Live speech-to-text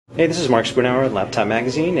Hey, this is Mark Sprinauer at Laptop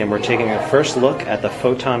Magazine, and we're taking a first look at the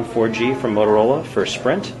Photon 4G from Motorola for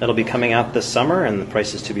Sprint. It'll be coming out this summer, and the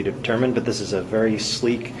price is to be determined, but this is a very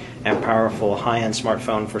sleek and powerful high-end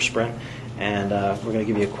smartphone for Sprint, and we're going to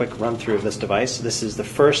give you a quick run-through of this device. This is the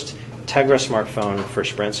first Tegra smartphone for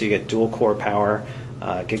Sprint, so you get dual-core power,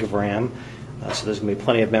 gig of RAM, so there's going to be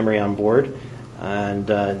plenty of memory on board.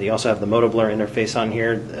 And you also have the Motoblur interface on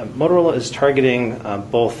here. Motorola is targeting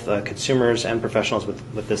both consumers and professionals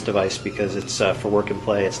with this device because it's for work and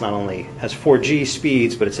play. It's not only has 4G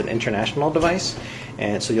speeds, but it's an international device,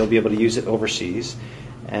 and so you'll be able to use it overseas.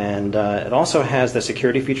 And it also has the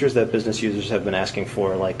security features that business users have been asking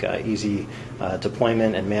for, like easy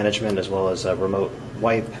deployment and management, as well as remote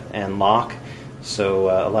wipe and lock. So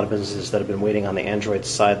a lot of businesses that have been waiting on the Android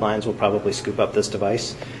sidelines will probably scoop up this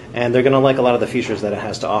device. And they're going to like a lot of the features that it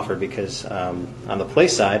has to offer because on the Play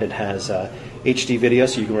side it has HD video,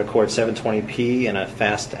 so you can record 720p and a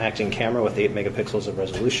fast-acting camera with 8 megapixels of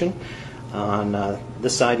resolution. On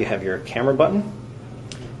this side you have your camera button,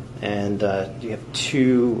 and you have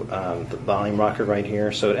the volume rocker right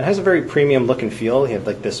here. So it has a very premium look and feel. You have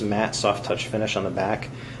like this matte soft touch finish on the back,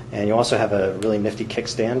 and you also have a really nifty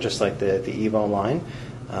kickstand, just like the Evo line.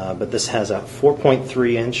 But this has a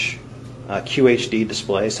 4.3-inch QHD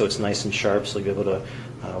display, so it's nice and sharp, so you'll be able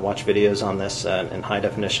to watch videos on this in high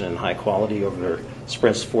definition and high quality over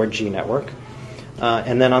Sprint's 4G network.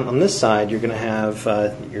 And then on this side, you're going to have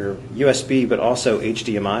your USB, but also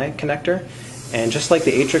HDMI connector. And just like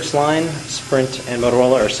the Atrix line, Sprint and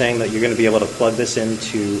Motorola are saying that you're going to be able to plug this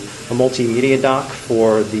into a multimedia dock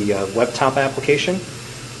for the web-top application.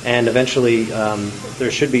 And eventually, there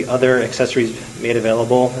should be other accessories made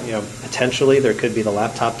available. You know, potentially there could be the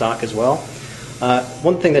laptop dock as well.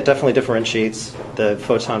 One thing that definitely differentiates the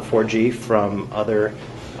Photon 4G from other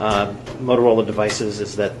Motorola devices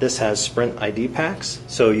is that this has Sprint ID packs.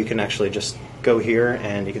 So you can actually just go here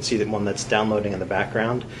and you can see the one that's downloading in the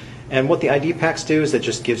background. And what the ID packs do is it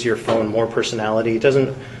just gives your phone more personality. It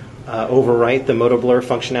doesn't overwrite the Motoblur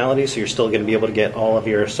functionality, so you're still going to be able to get all of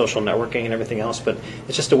your social networking and everything else, but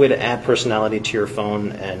it's just a way to add personality to your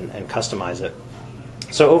phone and customize it.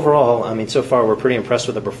 So overall, I mean, so far we're pretty impressed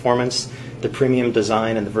with the performance, the premium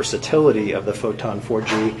design, and the versatility of the Photon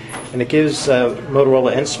 4G, and it gives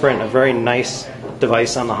Motorola and Sprint a very nice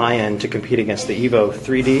device on the high end to compete against the Evo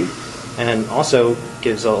 3D, and also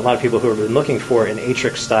gives a lot of people who have been looking for an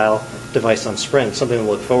Atrix-style device on Sprint something to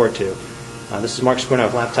look forward to. This is Mark Sprinauer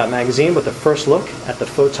of Laptop Magazine with the first look at the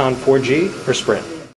Photon 4G for Sprint.